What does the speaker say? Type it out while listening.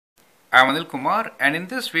I'm Anil Kumar, and in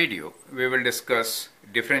this video we will discuss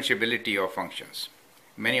differentiability of functions.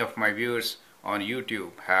 Many of my viewers on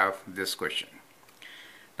YouTube have this question.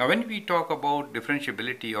 Now when we talk about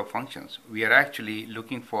differentiability of functions, we are actually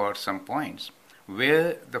looking for some points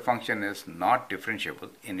where the function is not differentiable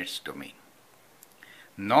in its domain.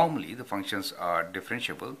 Normally the functions are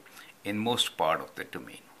differentiable in most part of the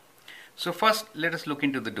domain. So first let us look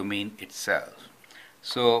into the domain itself.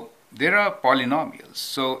 So there are polynomials.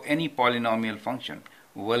 So any polynomial function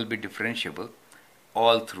will be differentiable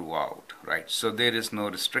all throughout, right? So there is no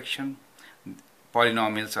restriction.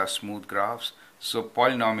 Polynomials are smooth graphs. So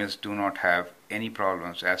polynomials do not have any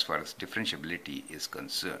problems as far as differentiability is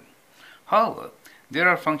concerned. However, there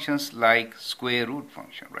are functions like square root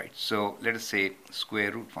function, right? So let us say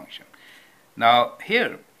square root function. Now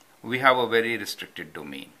here we have a very restricted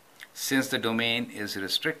domain. Since the domain is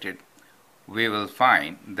restricted, we will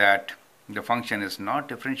find that the function is not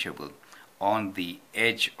differentiable on the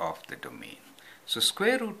edge of the domain. So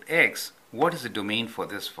square root x, what is the domain for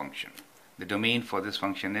this function? The domain for this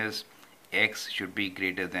function is x should be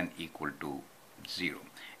greater than equal to 0.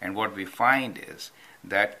 And what we find is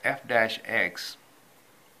that f dash x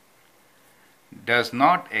does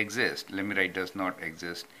not exist, let me write does not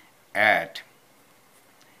exist, at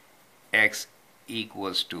x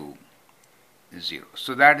equals to 0.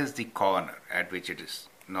 So that is the corner at which it is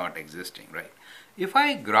not existing, right? If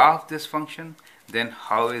I graph this function, then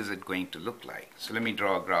how is it going to look like? So let me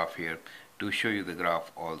draw a graph here to show you the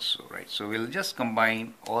graph also, right? So we'll just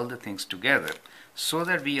combine all the things together so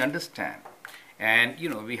that we understand and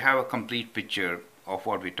we have a complete picture of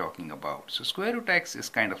what we're talking about. So square root x is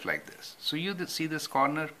kind of like this. So you see this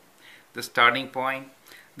corner, the starting point.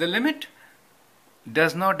 The limit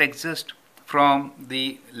does not exist from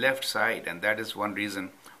the left side, and that is one reason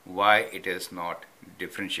why it is not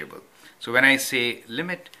differentiable. So when I say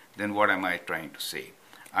limit, then what am I trying to say?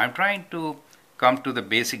 I'm trying to come to the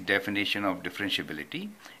basic definition of differentiability,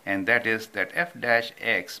 and that is that f dash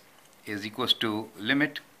x is equals to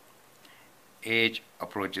limit h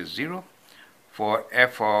approaches 0 for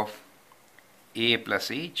f of a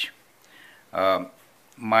plus h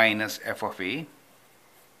minus f of a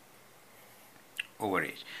over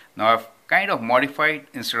h. Now I've kind of modified,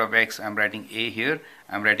 instead of x I'm writing a here,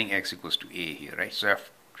 I'm writing x equals to a here, right? So I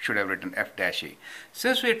should have written f dash a.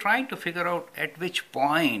 Since we're trying to figure out at which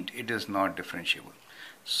point it is not differentiable.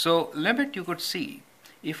 So limit, you could see,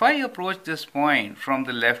 if I approach this point from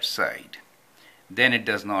the left side, then it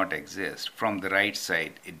does not exist. From the right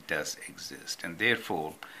side it does exist, and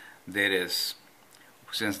therefore there is,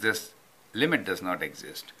 since this limit does not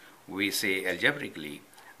exist, we say algebraically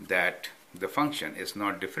that the function is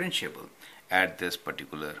not differentiable at this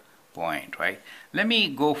particular point, right? Let me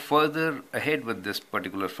go further ahead with this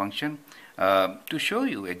particular function to show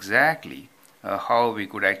you exactly how we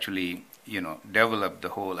could actually develop the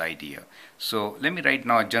whole idea. So let me write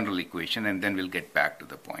now a general equation, and then we'll get back to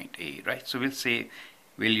the point A, right? So we'll say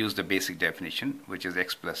we'll use the basic definition, which is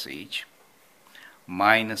x plus h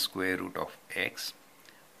minus square root of x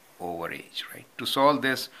over h, right? To solve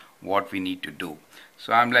this, what we need to do,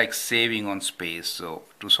 so I'm like saving on space. So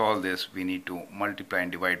to solve this, we need to multiply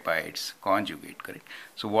and divide by its conjugate, correct?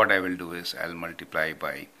 So what I will do is I'll multiply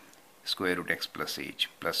by square root x plus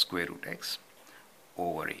h plus square root x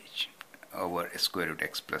over h over square root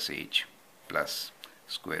x plus h plus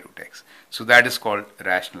square root x. So that is called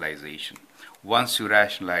rationalization. Once you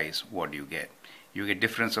rationalize, what do you get? You get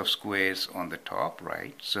difference of squares on the top,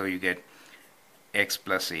 right? So you get x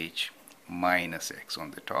plus h minus x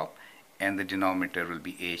on the top, and the denominator will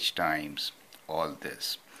be h times all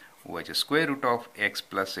this, which is square root of x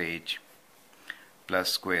plus h plus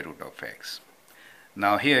square root of x.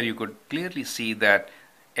 Now here you could clearly see that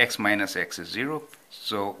x minus x is 0.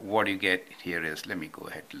 So what you get here is, let me go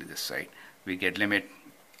ahead to this side, we get limit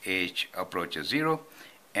h approaches 0,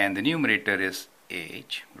 and the numerator is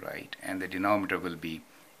h, right? And the denominator will be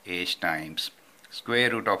h times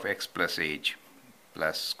square root of x plus h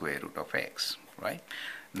plus square root of x, right?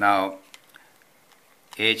 Now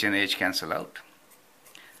h and h cancel out.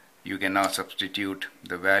 You can now substitute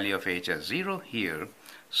the value of h as 0 here.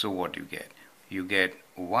 So what you get? You get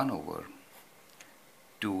 1 over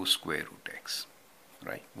 2 square root x,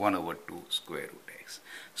 right? 1 over 2 square root x.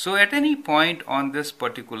 So at any point on this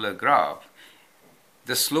particular graph,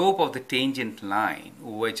 the slope of the tangent line,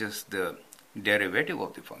 which is the derivative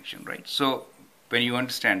of the function, right? So when you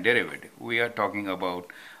understand derivative, we are talking about,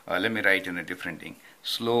 let me write in a different thing,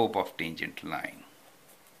 slope of tangent line.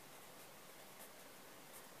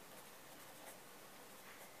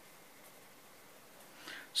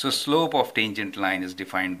 So slope of tangent line is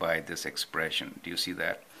defined by this expression. Do you see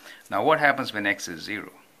that? Now what happens when x is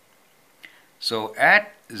 0? So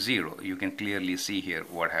at 0, you can clearly see here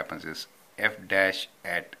what happens is f dash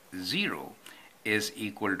at 0 is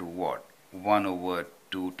equal to what? 1 over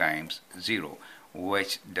 2 times 0,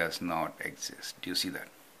 which does not exist. Do you see that?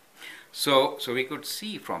 So we could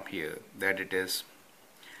see from here that it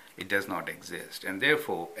does not exist, and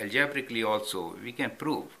therefore algebraically also we can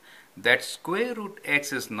prove that square root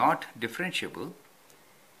x is not differentiable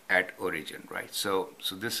at origin, right? So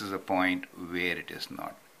this is a point where it is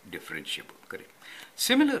not differentiable, correct?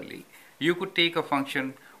 Similarly, you could take a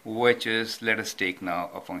function which is, let us take now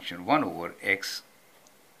a function 1 over x,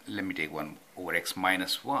 let me take 1 over x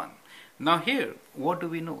minus 1. Now here, what do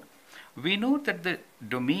we know? We know that the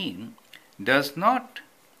domain does not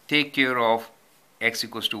take care of x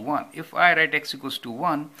equals to 1. If I write x equals to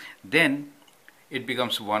 1, then it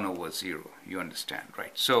becomes 1 over 0. You understand,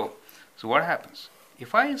 right? So what happens?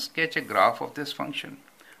 If I sketch a graph of this function,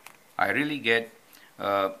 I really get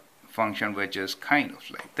a function which is kind of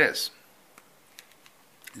like this.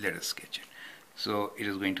 Let us sketch it. So it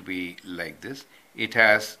is going to be like this. It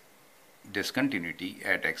has discontinuity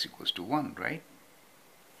at x equals to 1, right?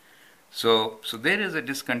 So there is a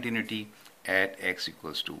discontinuity at x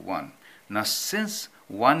equals to 1. Now since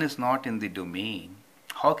 1 is not in the domain,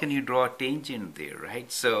 how can you draw a tangent there,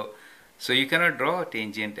 right? So you cannot draw a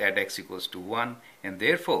tangent at x equals to 1, and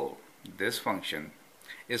therefore this function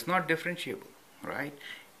is not differentiable, right?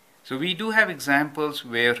 So we do have examples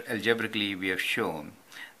where algebraically we have shown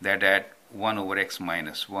that at 1 over x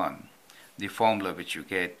minus 1, the formula which you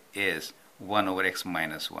get is 1 over x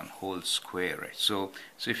minus 1 whole square, right? So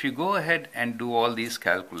if you go ahead and do all these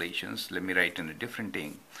calculations, let me write in a different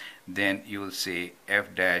thing, then you will say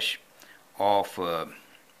f dash of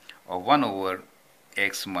 1 over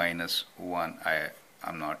x minus 1,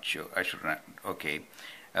 I'm not sure, I should not, okay,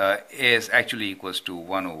 is actually equals to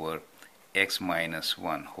 1 over x minus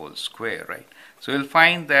 1 whole square, right? So you'll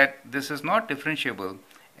find that this is not differentiable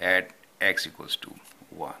at x equals to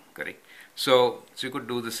 1, correct? So you could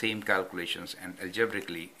do the same calculations and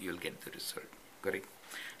algebraically you'll get the result, correct?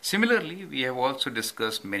 Similarly, we have also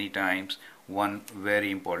discussed many times one very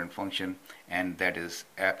important function, and that is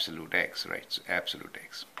absolute x, right? So absolute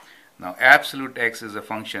x. Now absolute x is a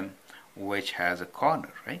function which has a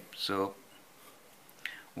corner, right? So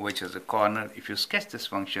which has a corner. If you sketch this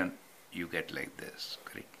function, you get like this,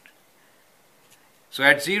 correct? So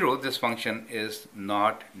at 0, this function is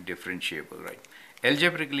not differentiable, right?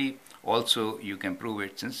 Algebraically also you can prove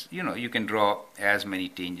it, since you can draw as many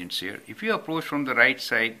tangents here. If you approach from the right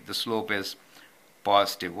side, the slope is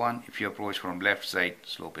positive 1. If you approach from left side,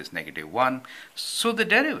 slope is negative 1. So the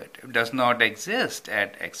derivative does not exist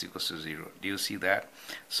at x equals to 0. Do you see that?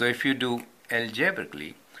 So if you do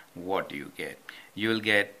algebraically, what do you get? You will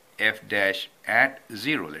get f dash at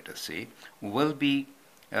 0, let us say, will be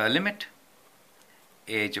limit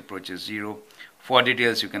h approaches 0. For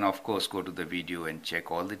details, you can of course go to the video and check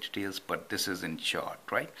all the details, but this is in short,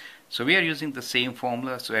 right? So we are using the same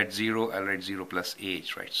formula. So at 0, I'll write 0 plus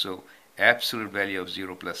h, right? So absolute value of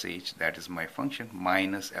 0 plus h, that is my function,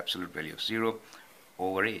 minus absolute value of 0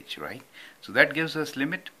 over h, right? So that gives us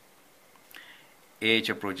limit h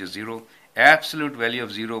approaches 0. Absolute value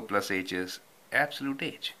of 0 plus h is absolute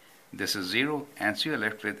h. This is 0, and so you're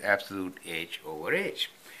left with absolute h over h.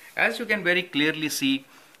 As you can very clearly see,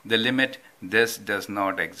 the limit, this does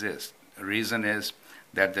not exist. Reason is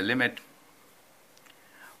that the limit,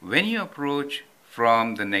 when you approach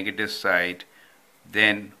from the negative side,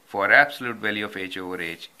 then for absolute value of h over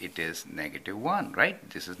h, it is negative 1, right?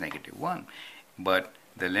 This is negative 1. But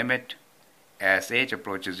the limit as h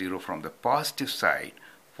approaches 0 from the positive side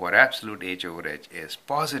for absolute h over h is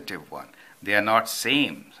positive 1. They are not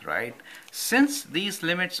same, right? Since these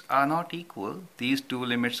limits are not equal, these two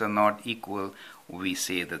limits are not equal, we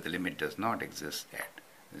say that the limit does not exist at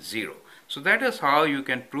 0. So that is how you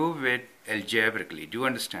can prove it algebraically. Do you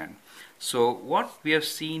understand? So what we have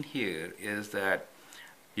seen here is that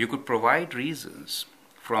you could provide reasons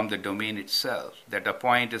from the domain itself that a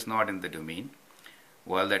point is not in the domain.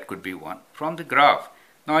 Well, that could be one. From the graph.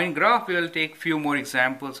 Now in graph we will take few more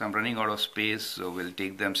examples. I'm running out of space, so we'll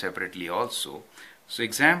take them separately also. So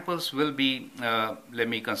examples will be, let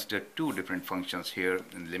me consider two different functions here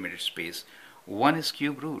in limited space. One is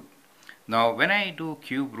cube root. Now when I do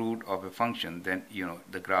cube root of a function, then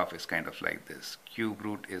the graph is kind of like this. Cube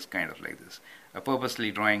root is kind of like this. I'm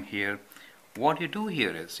purposely drawing here. What you do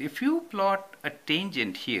here is, if you plot a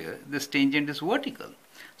tangent here, this tangent is vertical.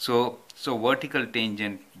 So vertical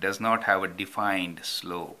tangent does not have a defined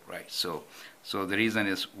slope, right? So the reason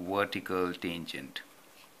is vertical tangent.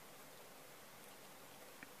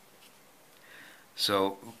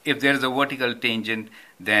 So if there is a vertical tangent,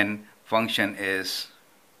 then function is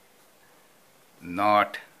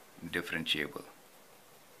not differentiable.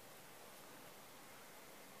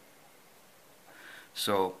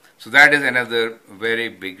 So that is another very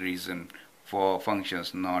big reason for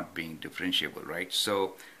functions not being differentiable, right?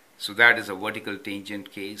 So that is a vertical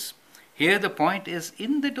tangent case. Here the point is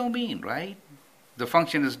in the domain, right? The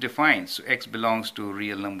function is defined, so x belongs to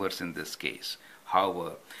real numbers in this case.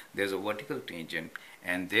 However, there's a vertical tangent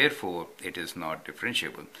and therefore it is not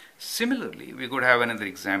differentiable. Similarly, we could have another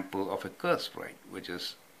example of a curve, right, which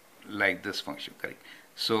is like this function, correct?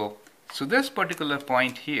 So this particular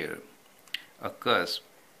point here, a curve,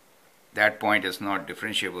 that point is not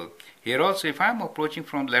differentiable. Here also, if I'm approaching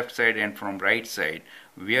from left side and from right side,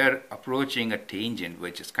 we are approaching a tangent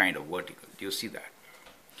which is kind of vertical. Do you see that?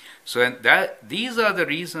 So these are the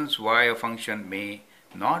reasons why a function may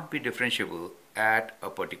not be differentiable at a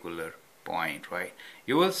particular point, right?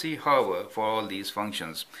 You will see, however, for all these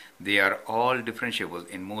functions, they are all differentiable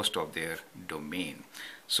in most of their domain.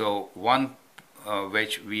 So one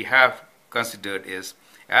which we have considered is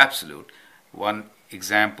absolute. One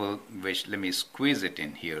example, which let me squeeze it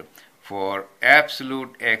in here, for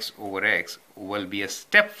absolute x over x will be a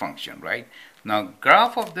step function, right? Now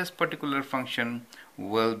graph of this particular function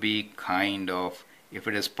will be kind of, if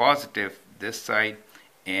it is positive, this side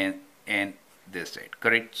and this side,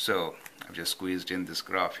 correct? So I've just squeezed in this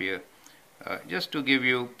graph here just to give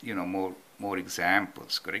you more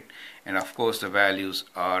examples, correct? And of course the values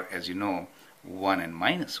are, as you know, 1 and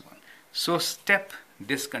minus 1. So step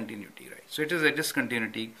discontinuity, right? So it is a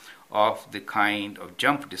discontinuity of the kind of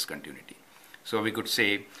jump discontinuity. So we could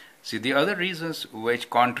say, see, the other reasons which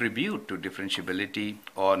contribute to differentiability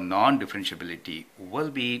or non-differentiability will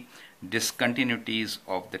be discontinuities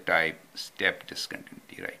of the type step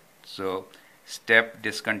discontinuity, right? So step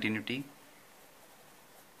discontinuity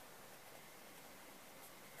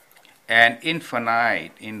and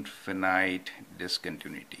infinite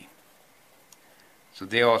discontinuity. So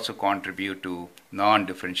they also contribute to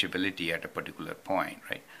non-differentiability at a particular point,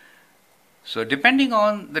 right? So depending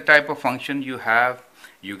on the type of function you have,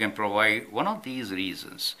 you can provide one of these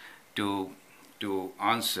reasons to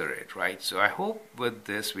answer it, right? So I hope with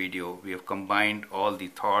this video we have combined all the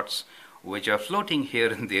thoughts which are floating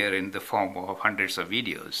here and there in the form of hundreds of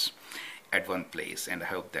videos at one place, and I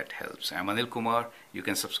hope that helps. I'm Anil Kumar. You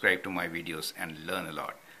can subscribe to my videos and learn a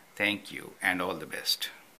lot. Thank you and all the best.